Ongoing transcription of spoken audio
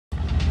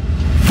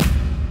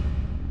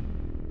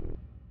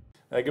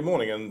Good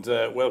morning and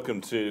welcome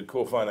to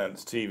Core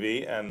Finance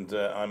TV, and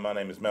my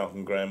name is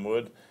Malcolm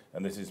Graham-Wood,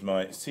 and this is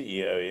my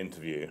CEO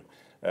interview.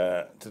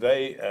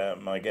 Today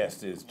my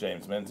guest is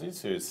James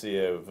Menzies, who is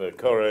CEO of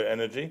Coro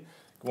Energy.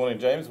 Good morning,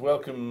 James.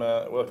 Welcome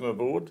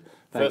aboard.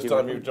 Thank First you,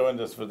 time Malcolm. you've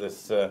joined us for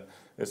this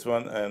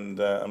one, and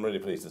I'm really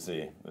pleased to see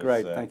you.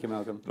 Great, thank you,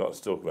 Malcolm. Lots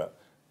to talk about.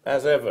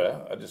 As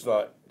ever, I'd just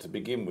like to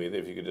begin with,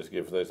 if you could just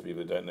give, for those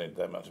people who don't know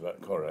that much about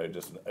Coro,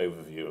 just an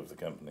overview of the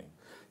company.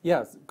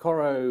 Yes,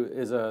 Coro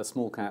is a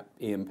small cap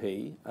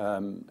E&P,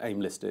 AIM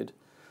listed.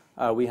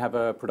 We have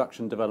a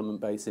production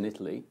development base in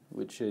Italy,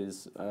 which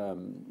is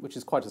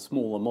quite a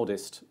small and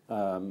modest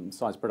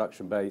size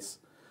production base.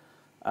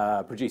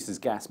 Produces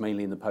gas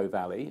mainly in the Po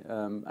Valley.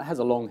 It has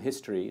a long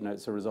history.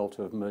 It's a result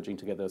of merging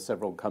together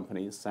several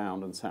companies,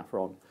 Sound and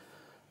Saffron.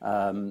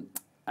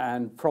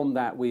 And from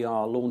that, we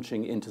are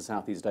launching into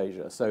Southeast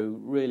Asia. So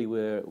really,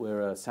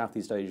 we're a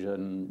Southeast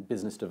Asian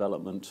business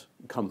development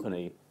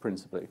company,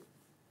 principally.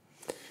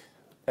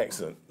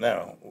 Excellent.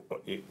 Now,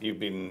 you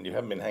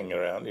haven't been hanging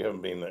around. You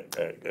haven't been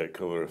at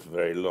Coro for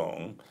very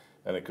long,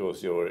 and of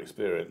course, your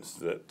experience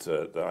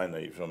that I know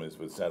you from is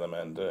with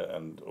Salamander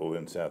and all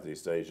in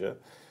Southeast Asia.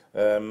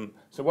 So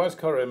why has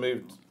Coro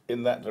moved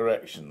in that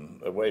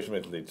direction, away from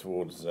Italy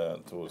towards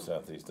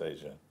Southeast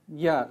Asia?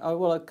 Yeah,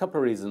 well, a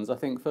couple of reasons. I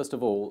think first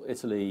of all,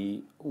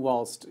 Italy,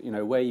 whilst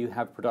where you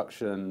have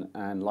production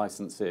and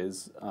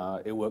licenses,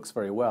 it works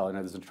very well.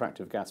 There's an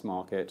attractive gas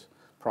market,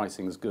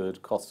 pricing's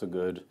good, costs are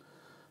good.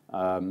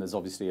 There's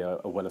obviously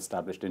a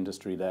well-established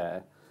industry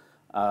there,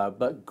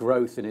 but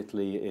growth in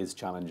Italy is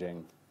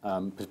challenging.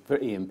 For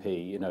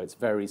E&P, it's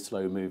very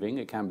slow moving.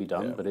 It can be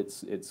done, yeah, but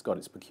it's got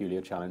its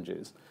peculiar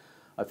challenges.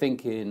 I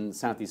think in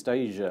Southeast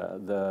Asia,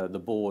 the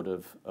board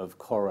of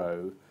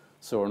Coro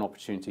saw an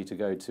opportunity to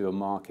go to a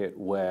market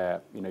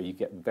where you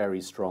get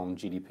very strong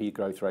GDP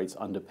growth rates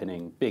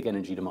underpinning big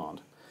energy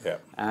demand. Yeah.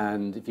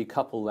 And if you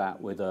couple that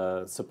with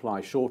a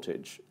supply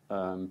shortage,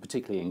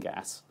 particularly in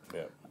gas,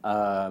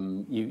 yeah,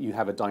 you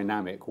have a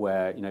dynamic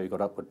where you've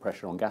got upward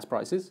pressure on gas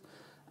prices,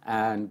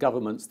 and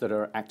governments that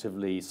are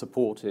actively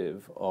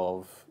supportive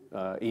of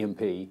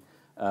E&P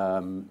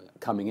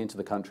coming into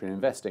the country and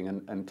investing,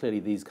 and clearly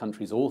these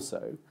countries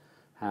also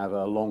have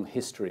a long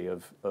history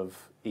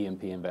of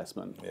E&P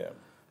investment. Yeah.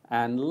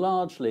 And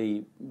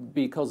largely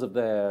because of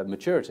their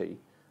maturity,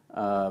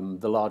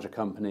 the larger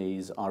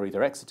companies are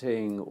either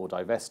exiting or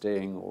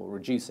divesting or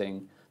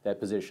reducing their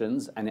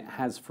positions, and it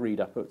has freed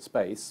up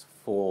space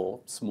for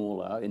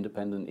smaller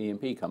independent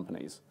E&P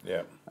companies.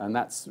 Yeah. And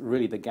that's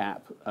really the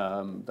gap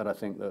that I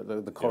think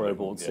the Coro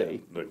board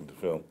see. Looking to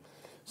fill.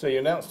 So you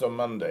announced on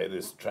Monday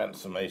this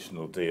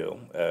transformational deal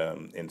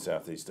in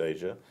Southeast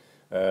Asia.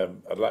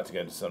 I'd like to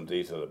go into some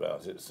detail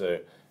about it. So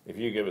if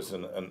you give us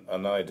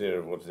an idea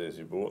of what it is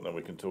you bought, then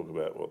we can talk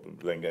about what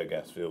the Lengo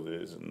gas field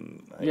is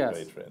and how you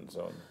paid for it and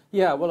so on.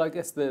 Yeah, well, I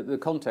guess the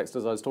context,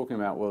 as I was talking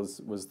about,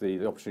 was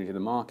the opportunity in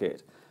the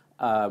market.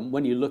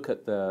 When you look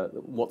at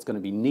what's going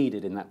to be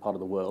needed in that part of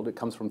the world, it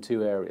comes from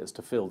two areas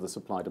to fill the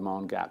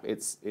supply-demand gap.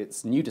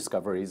 It's new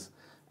discoveries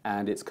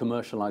and it's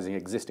commercializing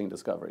existing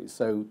discoveries.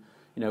 So,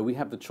 we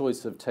have the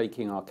choice of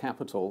taking our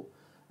capital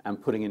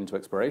and putting it into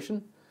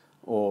exploration,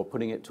 or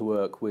putting it to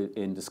work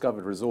in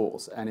discovered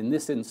resource. And in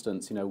this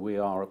instance,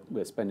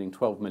 we're spending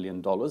 $12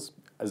 million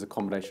as a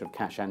combination of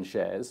cash and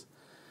shares,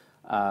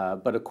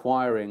 but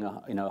acquiring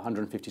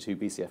 152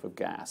 BCF of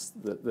gas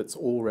that's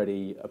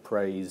already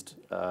appraised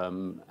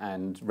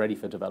and ready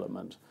for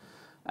development.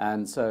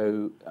 And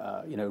so,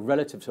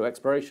 relative to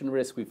exploration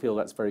risk, we feel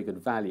that's very good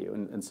value,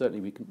 and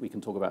certainly we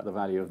can talk about the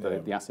value of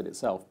the asset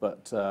itself,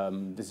 but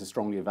this is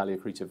strongly a value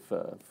accretive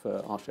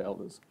for our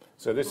shareholders.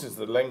 So this is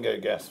the Lengo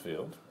gas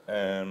field,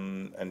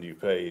 and you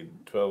paid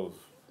 $12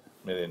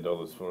 million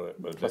for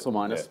it, plus or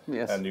minus,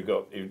 yes. And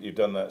you've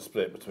done that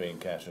split between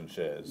cash and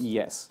shares.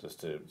 Yes.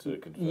 Just to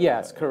confirm.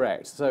 Yes,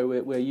 correct. So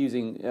we're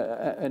using,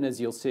 and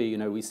as you'll see,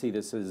 we see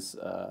this as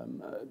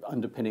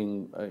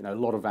underpinning a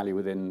lot of value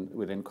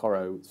within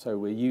Coro. So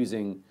we're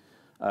using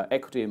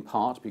equity in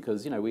part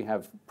because we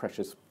have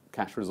precious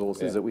cash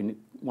resources that we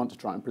want to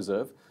try and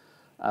preserve,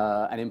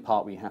 and in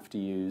part we have to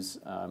use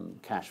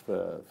cash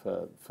for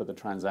the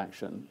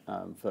transaction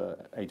for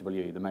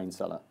AWE, the main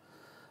seller.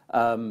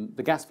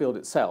 The gas field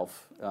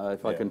itself,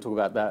 if I can talk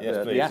about that,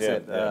 yes, the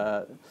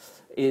asset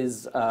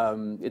is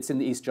it's in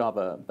the East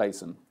Java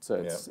Basin, so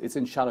it's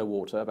in shallow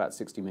water, about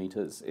 60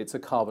 meters. It's a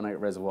carbonate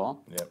reservoir.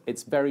 Yeah.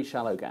 It's very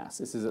shallow gas.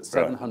 This is at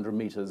 700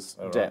 meters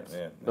depth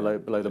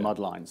below the mud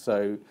line.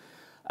 So,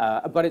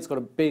 but it's got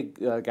a big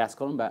gas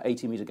column, about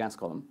 80-meter gas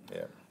column.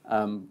 Yeah.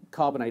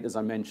 Carbonate, as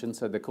I mentioned,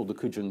 so they're called the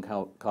Kujun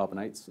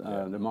carbonates,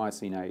 the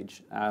Miocene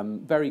age.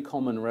 Very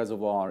common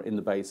reservoir in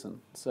the basin,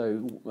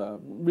 so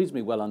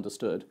reasonably well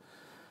understood.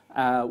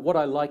 What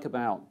I like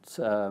about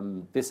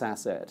this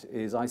asset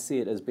is I see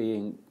it as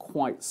being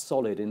quite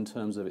solid in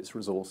terms of its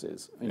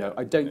resources.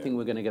 I don't think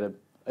we're going to get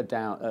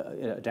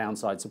a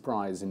downside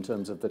surprise in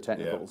terms of the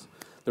technicals.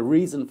 The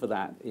reason for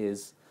that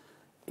is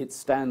it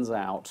stands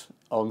out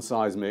on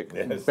seismic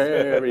Yes.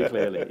 very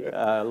clearly,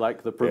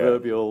 like the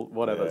proverbial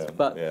whatever. Yeah.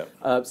 But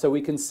Yeah. so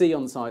we can see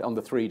on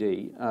the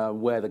 3D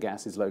where the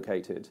gas is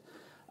located.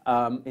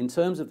 In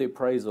terms of the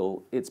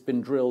appraisal, it's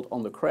been drilled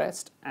on the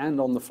crest and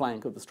on the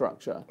flank of the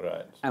structure.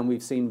 Right. And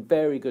we've seen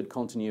very good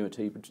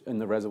continuity in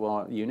the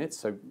reservoir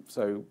units.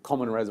 So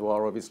common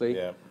reservoir, obviously,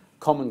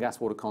 common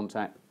gas-water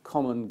contact,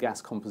 common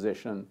gas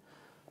composition,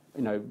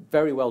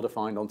 very well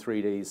defined on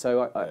 3D.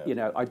 So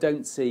I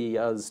don't see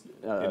us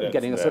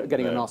getting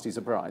a nasty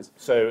surprise.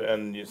 So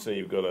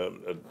you've got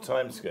a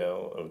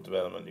timescale of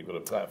development. You've got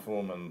a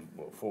platform and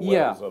 4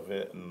 wells of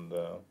it, and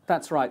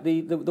that's right.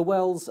 The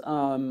wells,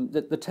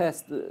 the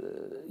test,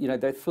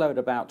 they flow at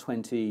about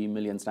 20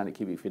 million standard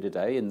cubic feet a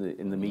day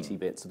in the meaty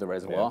bits of the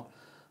reservoir.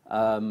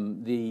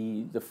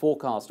 The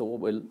forecast, or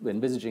what we're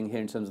envisaging here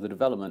in terms of the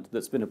development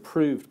that's been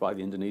approved by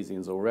the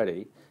Indonesians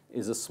already,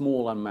 is a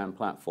small unmanned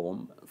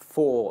platform,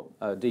 4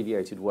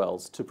 deviated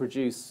wells to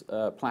produce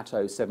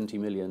plateau 70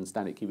 million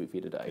standard cubic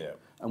feet a day,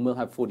 and we'll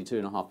have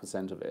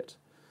 42.5% of it.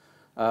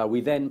 We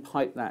then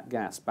pipe that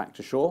gas back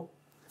to shore,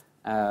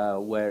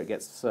 where it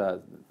gets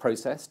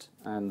processed,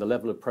 and the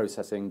level of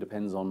processing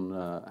depends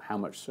on how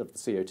much of the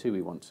CO2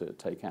 we want to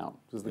take out,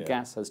 because the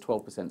gas has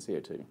 12%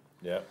 CO2.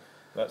 Yeah.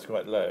 That's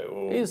quite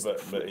low,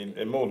 but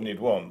in more than you'd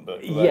want,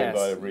 but low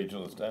by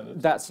regional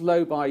standards. That's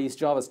low by East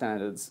Java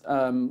standards.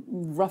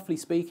 Roughly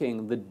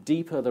speaking, the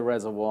deeper the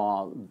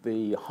reservoir,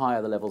 the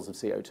higher the levels of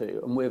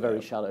CO2, and we're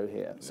very shallow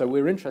here. So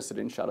we're interested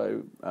in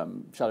shallow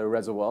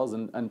reservoirs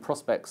and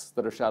prospects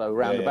that are shallow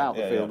round about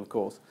the field, of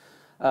course.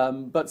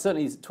 But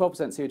certainly 12%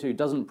 CO2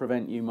 doesn't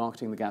prevent you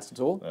marketing the gas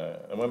at all.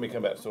 And when we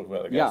come back to talk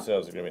about the gas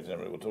sales agreement,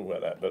 we'll talk about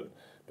that,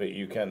 but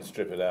you can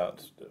strip it out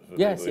for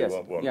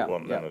people who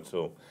want none at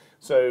all.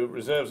 So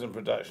reserves and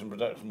production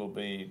will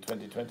be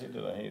 2020,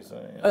 did I hear you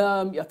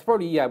say?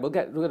 Probably, we'll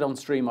get on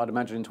stream, I'd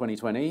imagine, in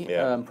 2020.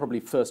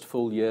 Probably first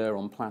full year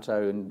on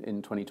plateau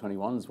in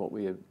 2021 is what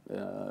we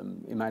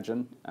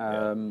imagine.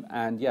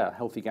 And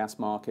healthy gas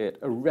market,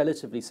 a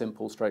relatively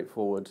simple,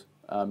 straightforward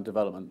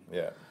development.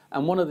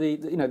 And one of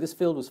this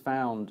field was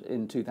found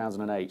in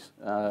 2008.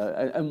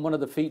 And one of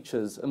the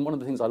features, and one of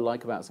the things I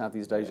like about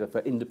Southeast Asia for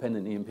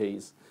independent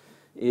E&Ps,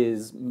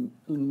 is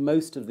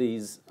most of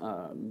these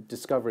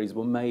discoveries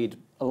were made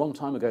a long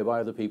time ago by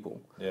other people,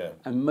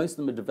 and most of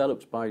them are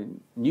developed by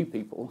new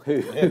people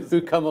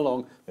who come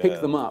along,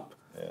 pick them up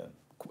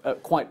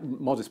at quite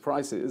modest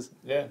prices,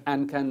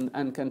 and can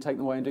take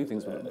them away and do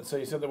things with them. So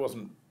you said there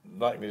wasn't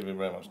likely to be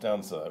very much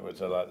downside,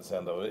 which I like the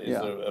sound of it. Is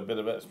there a bit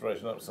of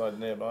exploration upside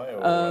nearby?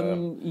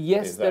 Or,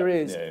 yes, there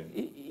is.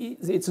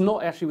 It's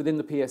not actually within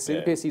the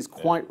PSC. The PSC is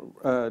quite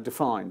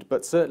defined,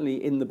 but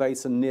certainly in the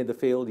basin near the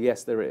field,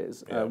 yes, there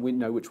is. We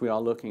know which we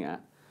are looking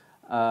at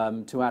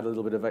to add a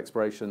little bit of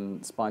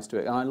exploration spice to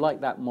it. And I like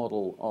that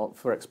model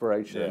for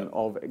exploration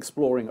of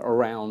exploring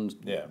around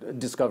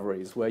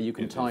discoveries where you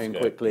can tie in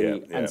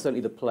quickly, and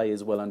certainly the play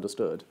is well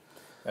understood.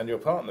 And your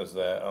partners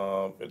there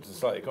it's a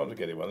slightly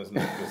complicated one, isn't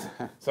it?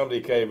 Because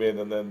somebody came in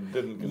and then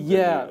didn't continue,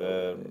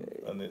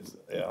 and it's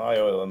high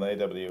oil and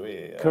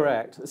AWE.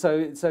 Correct.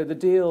 So the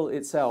deal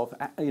itself,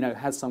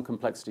 has some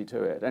complexity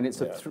to it, and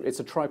it's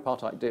a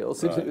tripartite deal.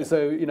 So,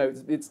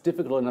 it's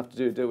difficult enough to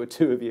do a deal with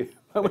 2 of you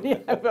when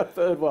you have a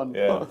third one.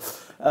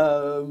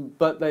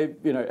 But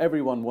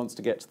everyone wants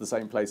to get to the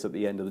same place at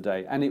the end of the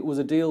day, and it was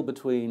a deal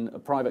between a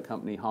private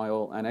company, High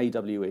Oil, and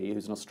AWE,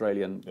 who's an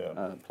Australian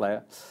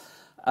player.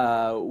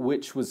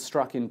 Which was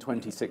struck in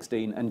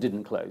 2016 and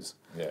didn't close.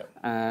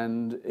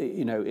 And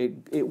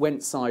it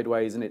went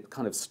sideways and it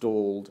kind of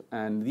stalled.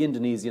 And the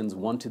Indonesians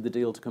wanted the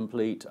deal to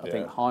complete. I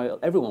think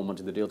everyone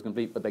wanted the deal to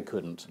complete, but they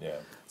couldn't.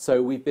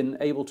 So we've been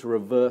able to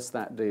reverse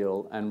that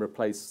deal and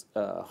replace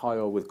High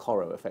Oil with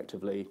Coro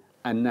effectively,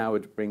 and now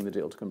would bring the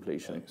deal to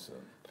completion.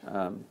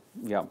 Excellent.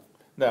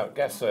 Now,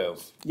 gas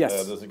sales.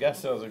 Yes. There's a gas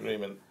sales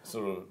agreement.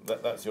 Sort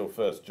of that's your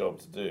first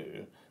job to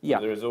do.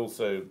 There is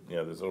also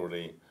there's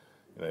already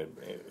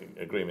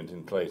agreement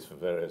in place for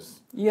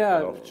various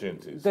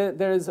opportunities.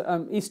 There is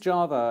East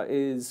Java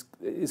is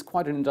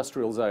quite an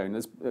industrial zone.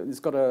 It's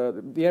got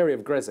the area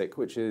of Gresik,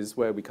 which is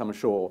where we come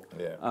ashore.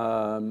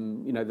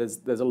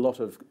 There's a lot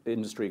of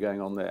industry going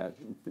on there,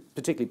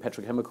 particularly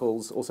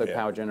petrochemicals, also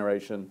power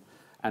generation,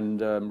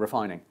 and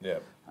refining.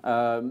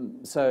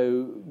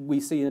 So we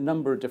see a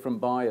number of different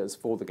buyers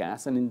for the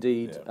gas, and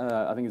indeed,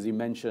 I think as you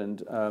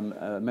mentioned,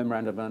 a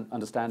memorandum of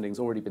understanding's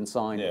already been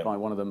signed by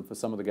one of them for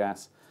some of the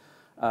gas.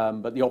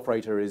 But the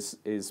operator is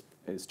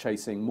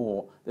chasing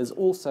more. There's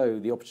also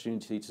the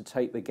opportunity to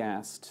take the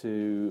gas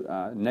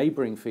to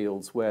neighbouring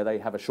fields where they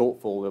have a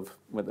shortfall of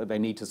whether they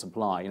need to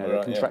supply.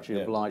 They're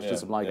contractually obliged to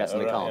supply gas,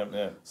 and they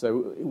can't.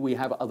 So we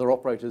have other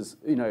operators,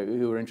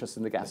 who are interested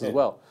in the gas as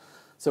well.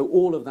 So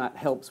all of that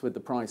helps with the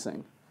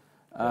pricing.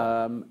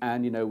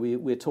 And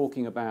we're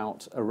talking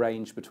about a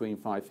range between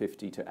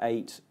 550 to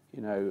 8.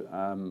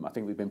 I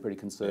think we've been pretty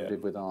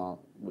conservative with our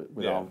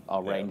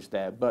range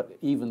there. But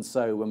even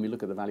so, when we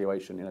look at the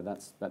valuation,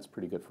 that's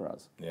pretty good for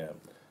us.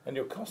 And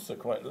your costs are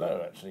quite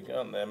low, actually,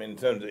 aren't they? I mean, in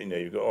terms of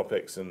you've got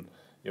OPEX and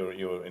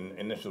your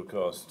initial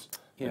cost.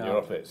 Yeah. And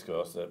your OPEX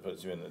cost, that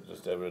puts you in at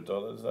just over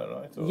 $1, is that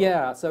right? Or?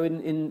 Yeah, so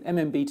in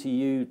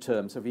MMBTU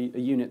terms, so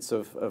units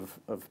of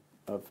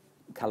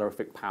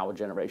calorific power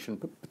generation,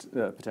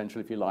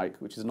 potentially, if you like,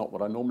 which is not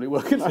what I normally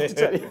work in, I have to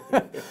tell you.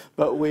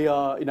 But we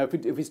are,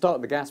 if we start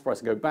at the gas price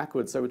and go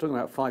backwards, so we're talking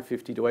about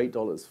 $5.50 to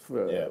 $8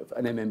 for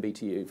an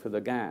MMBTU for the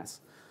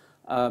gas.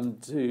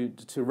 To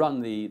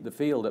run the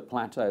field at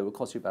plateau will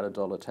cost you about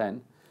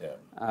 $1.10,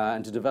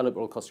 and to develop it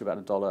will cost you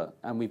about $1,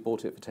 and we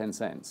bought it for 10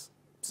 cents.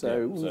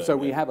 So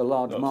we have a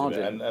large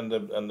margin. And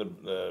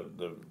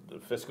the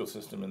fiscal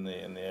system in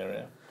the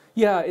area.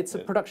 Yeah, it's a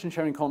production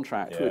sharing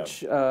contract,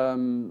 which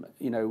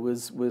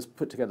was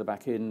put together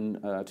back in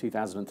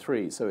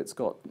 2003. So it's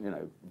got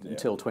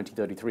until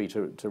 2033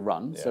 to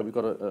run. So we've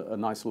got a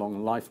nice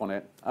long life on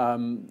it.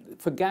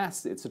 For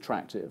gas, it's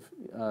attractive,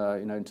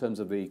 in terms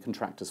of the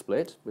contractor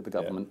split with the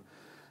government.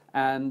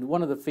 And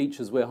one of the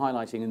features we're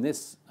highlighting in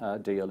this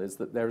deal is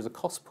that there is a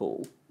cost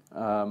pool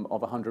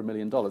of $100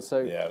 million. So I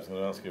was going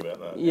to ask you about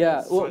that.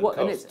 Yeah, sunk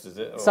costs, is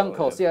it? Sunk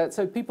costs, yeah.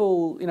 So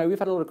people, we've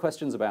had a lot of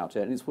questions about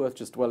it, and it's worth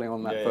just dwelling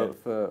on that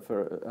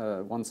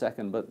for 1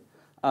 second. But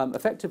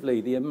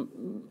effectively, the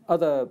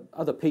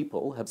other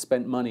people have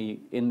spent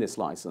money in this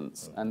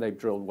license, and they've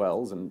drilled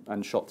wells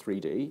and shot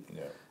 3D.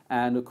 Yeah.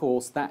 And of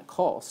course, that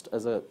cost,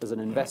 as an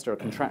investor, a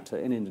contractor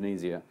in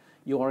Indonesia,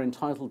 you are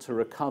entitled to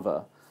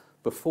recover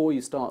before you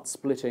start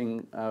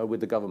splitting with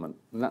the government.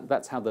 And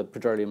that's how the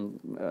petroleum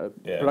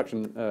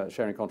production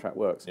sharing contract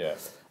works. Yeah.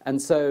 And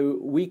so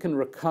we can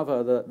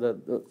recover,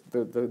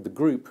 the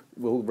group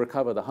will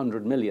recover the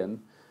 100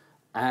 million,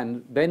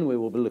 and then we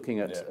will be looking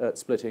at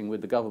splitting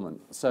with the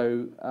government.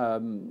 So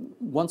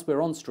once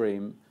we're on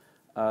stream,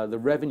 the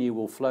revenue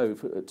will flow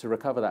to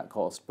recover that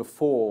cost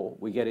before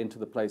we get into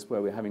the place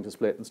where we're having to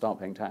split and start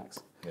paying tax.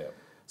 Yeah.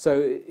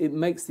 So it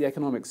makes the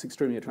economics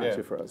extremely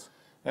attractive for us.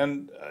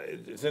 And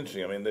it's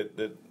interesting. I mean,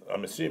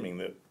 I'm assuming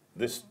that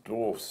this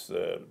dwarfs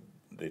the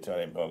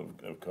Italian part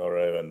of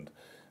Coro, and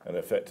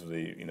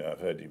effectively,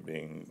 I've heard you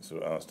being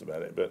sort of asked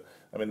about it. But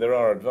I mean, there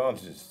are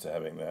advantages to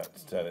having that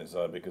Italian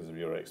side because of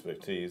your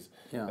expertise.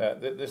 Yeah.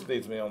 This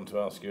leads me on to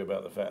ask you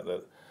about the fact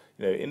that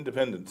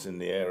independents in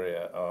the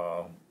area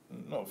are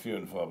not few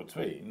and far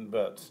between,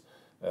 but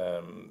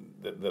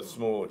the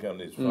smaller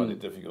companies find it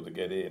difficult to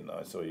get in.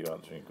 I saw you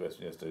answering a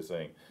question yesterday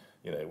saying,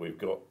 we've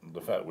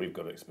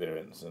got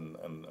experience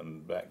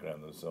and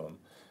background and so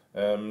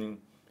on.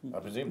 I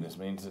presume this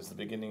means it's the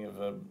beginning of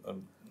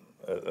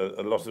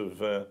a lot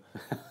of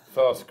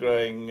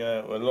fast-growing,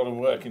 a lot of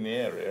work in the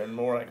area and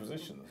more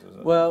acquisitions, isn't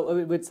it? Well,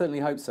 we'd certainly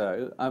hope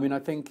so. I mean, I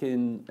think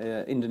in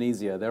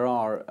Indonesia there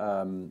are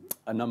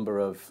a number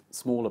of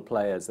smaller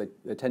players.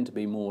 They tend to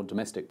be more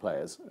domestic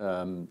players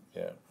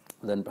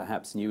than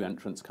perhaps new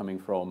entrants coming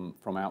from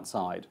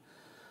outside.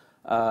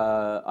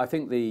 I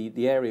think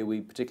the area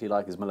we particularly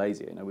like is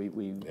Malaysia.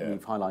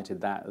 We've highlighted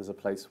that as a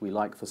place we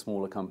like for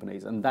smaller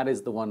companies, and that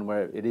is the one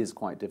where it is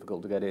quite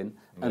difficult to get in,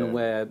 and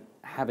where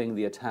having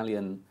the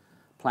Italian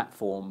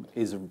platform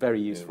is very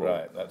useful.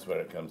 Right, that's where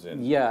it comes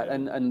in. Yeah,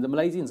 and the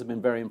Malaysians have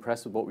been very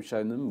impressed with what we've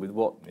shown them, with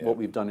what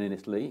we've done in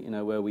Italy.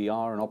 Where we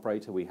are an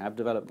operator, we have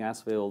developed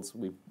gas fields,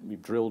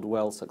 we've drilled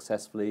wells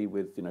successfully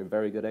with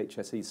very good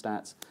HSE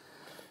stats.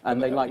 And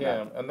they like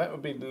that. And that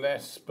would be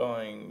less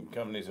buying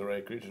companies or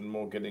acreage and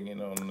more getting in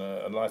on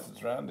a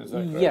license round, is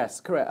that correct? Yes,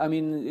 correct. I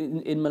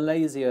mean, in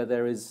Malaysia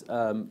there is,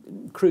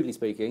 crudely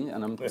speaking,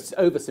 and I'm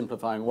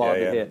oversimplifying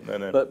wildly here,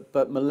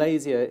 but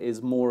Malaysia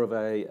is more of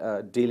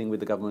a dealing with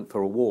the government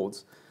for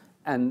awards.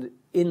 And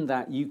in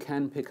that you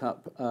can pick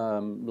up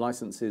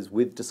licenses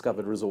with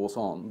discovered resource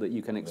on that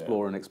you can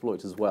explore and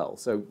exploit as well.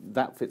 So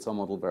that fits our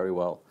model very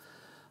well.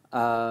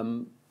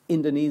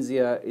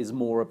 Indonesia is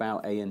more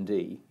about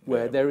A&D,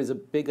 where there is a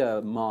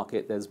bigger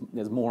market, there's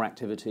more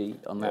activity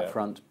on that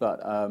front, but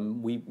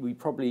we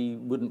probably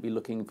wouldn't be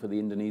looking for the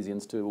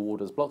Indonesians to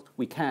award us blocks.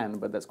 We can,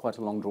 but that's quite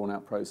a long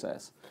drawn-out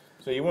process.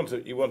 So you want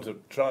to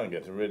try and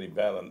get a really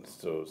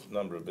balanced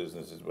number of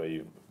businesses where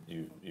you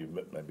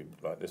maybe,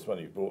 like this one,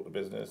 you bought the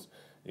business,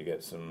 you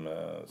get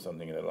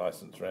something in a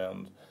license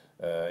round,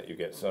 you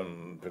get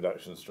some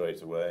production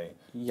straight away,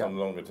 some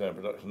longer term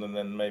production, and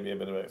then maybe a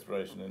bit of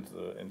exploration into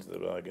the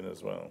bargain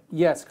as well.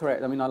 Yes,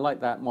 correct. I mean, I like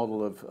that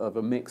model of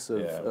a mix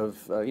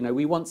of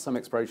we want some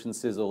exploration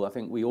sizzle. I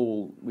think we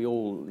all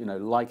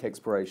like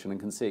exploration and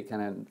can see it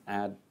can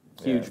add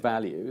huge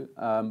value,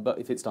 but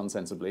if it's done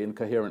sensibly and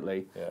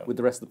coherently with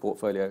the rest of the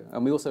portfolio.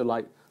 And we also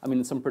like, I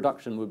mean, some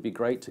production would be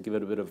great to give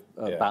it a bit of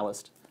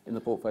ballast in the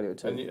portfolio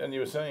too. And you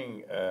were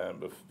saying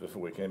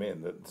before we came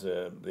in that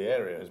the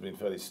area has been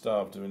fairly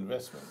starved of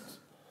investment.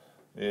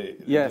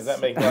 Yes. Does that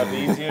make life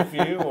easier for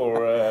you,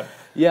 or?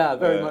 Yeah,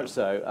 very much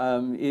so.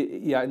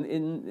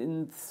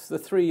 In the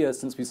 3 years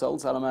since we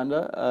sold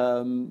Salamander,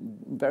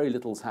 very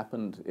little's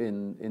happened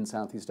in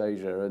Southeast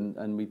Asia, and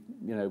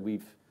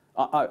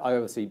I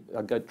obviously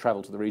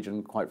travel to the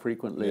region quite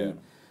frequently.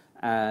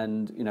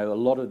 And a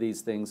lot of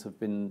these things have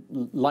been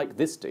like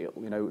this deal,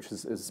 which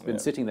has been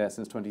sitting there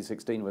since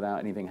 2016 without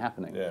anything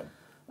happening.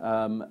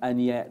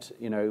 And yet,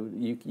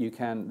 you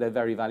can, they're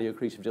very value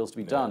accretive deals to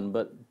be done,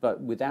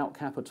 but without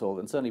capital,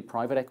 and certainly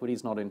private equity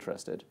is not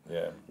interested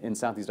in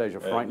Southeast Asia,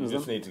 frightens them. You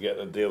just need to get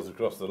the deals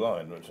across the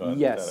line, which I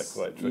understand are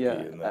quite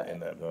tricky in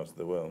that part of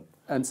the world.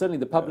 And certainly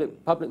the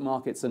public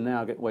markets are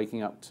now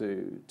waking up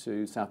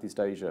to Southeast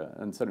Asia,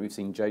 and certainly we've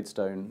seen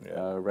Jadestone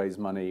raise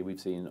money,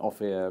 we've seen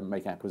Ophir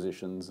make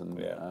acquisitions,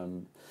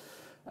 and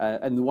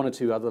one or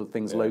two other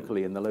things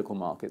locally in the local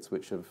markets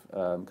which have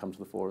come to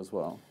the fore as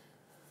well.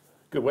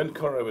 Good. When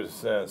Coro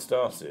was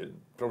started,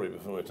 probably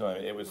before your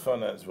time, it was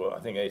financed, I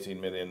think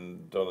 $18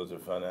 million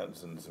of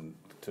finance and some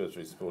 2 or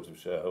 3 supportive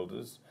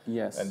shareholders.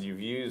 Yes. And you've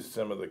used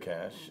some of the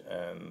cash,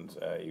 and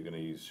you're going to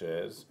use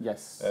shares.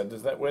 Yes.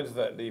 Where does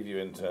that leave you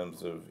in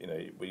terms of,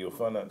 will your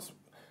finance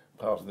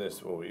part of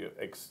this, or will you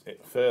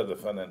further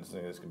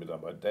financing this can be done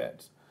by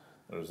debt,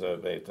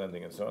 reserve-based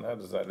lending and so on? How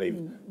does that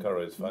leave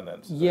Coro's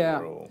finances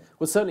overall?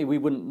 Well, certainly we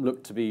wouldn't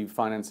look to be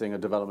financing a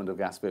development of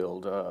gas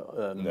field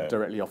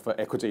directly off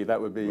equity. That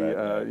would be,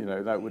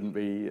 that wouldn't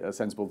be a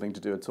sensible thing to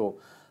do at all.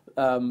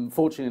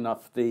 Fortunately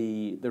enough,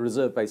 the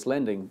reserve-based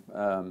lending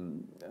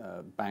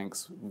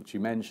banks, which you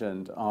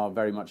mentioned, are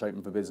very much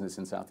open for business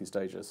in Southeast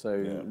Asia.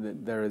 So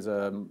there is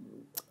a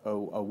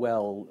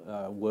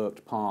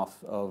well-worked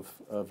path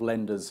of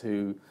lenders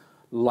who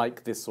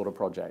like this sort of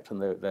project,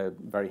 and they're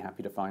very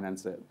happy to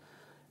finance it.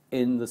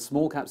 In the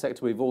small cap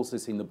sector, we've also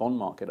seen the bond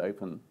market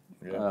open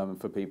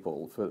for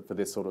people for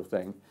this sort of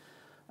thing.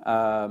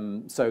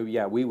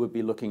 So we would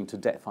be looking to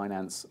debt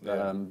finance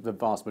the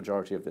vast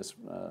majority of this,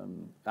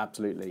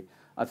 absolutely.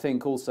 I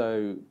think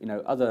also,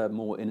 other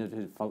more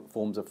innovative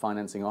forms of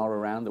financing are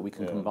around that we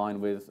can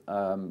combine with.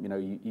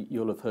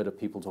 You'll have heard of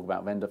people talk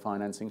about vendor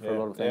financing for a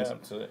lot of things. Yeah,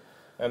 absolutely.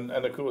 And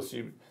of course,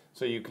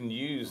 you can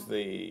use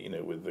the,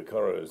 with the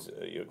Coro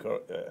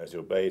as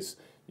your base,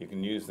 you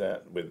can use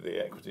that with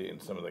the equity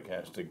and some of the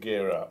cash to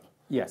gear up.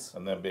 Yes.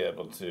 And then be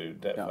able to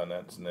debt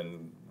finance and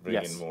then bring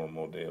in more and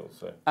more deals.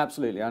 So.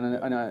 Absolutely.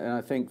 And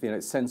I think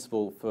it's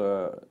sensible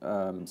for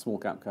small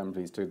cap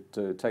companies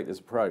to take this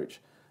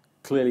approach.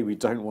 Clearly, we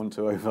don't want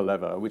to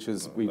over-lever, which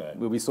is,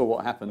 we saw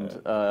what happened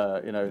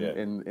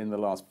in the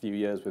last few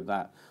years with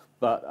that.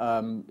 But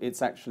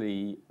it's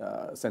actually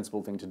a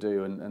sensible thing to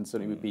do, and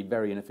certainly would be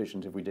very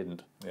inefficient if we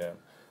didn't. Yeah.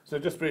 So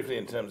just briefly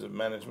in terms of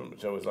management,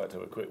 which I always like to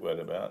have a quick word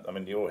about. I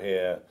mean, you're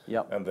here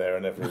and there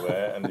and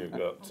everywhere, and you've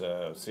got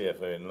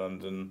CFO in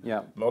London,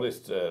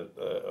 modest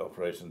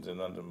operations in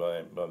London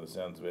by the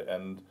sounds of it,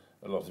 and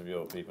a lot of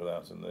your people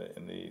out in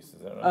the east.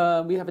 Is that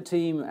right? We have a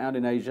team out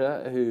in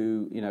Asia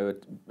who,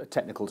 a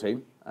technical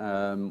team.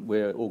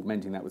 We're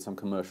augmenting that with some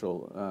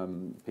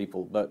commercial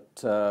people,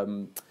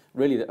 but.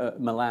 Really,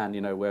 Milan,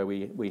 where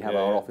we have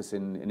our office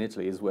in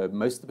Italy, is where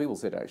most of the people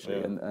sit,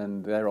 actually,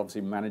 and they're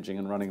obviously managing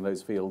and running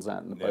those fields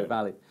out in the Po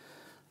Valley.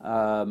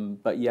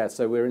 But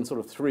so we're in sort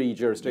of 3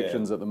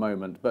 jurisdictions at the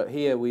moment, but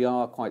here we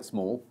are quite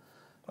small.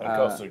 And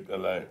costs are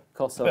low.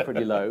 Costs are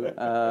pretty low.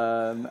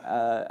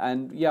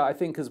 And I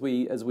think as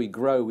we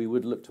grow, we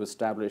would look to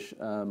establish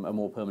a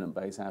more permanent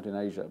base out in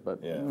Asia, but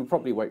we'll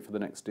probably wait for the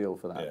next deal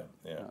for that.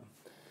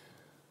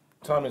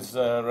 Time is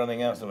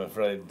running out, I'm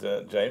afraid,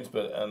 James,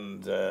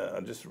 and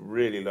I'd just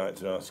really like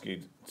to ask you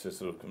to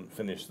sort of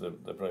finish the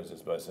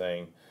process by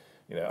saying,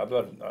 I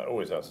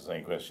always ask the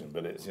same question,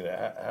 but it's,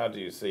 how do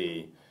you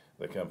see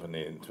the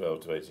company in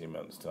 12 to 18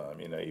 months' time?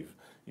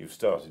 You've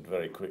started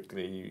very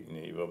quickly,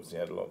 you've obviously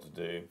had a lot to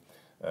do,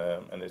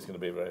 and it's going to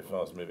be a very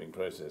fast-moving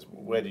process.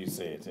 Where do you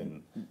see it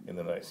in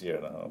the next year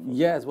and a half?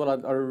 Yes, well,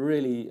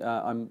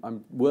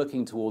 I'm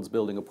working towards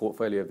building a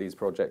portfolio of these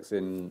projects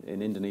in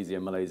Indonesia,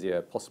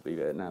 Malaysia, possibly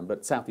Vietnam,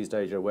 but Southeast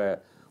Asia,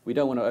 where we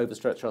don't want to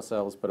overstretch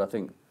ourselves, but I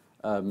think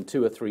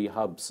 2 or 3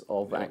 hubs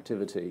of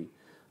activity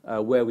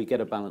where we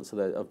get a balance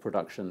of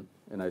production,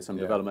 some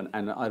development,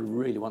 and I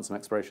really want some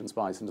exploration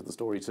spice into the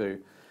story too.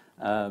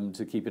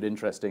 To keep it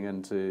interesting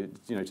and to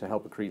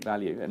help accrete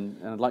value, and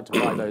I'd like to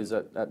buy those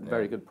at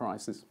very good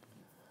prices.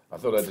 I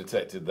thought I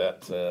detected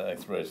that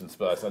exploration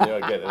spice. I knew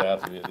I'd get it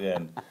out of you at the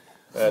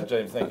end.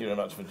 James, thank you very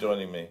much for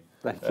joining me.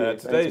 Thank you.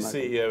 Today's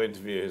CEO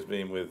interview has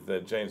been with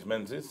James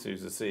Menzies,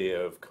 who's the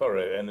CEO of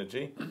Coro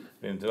Energy.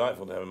 Been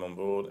delightful to have him on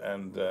board,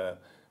 and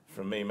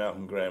from me,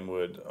 Malcolm Graham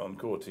Wood, on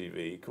Core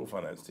TV, Core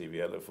Finance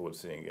TV. I look forward to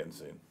seeing you again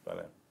soon. Bye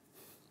now.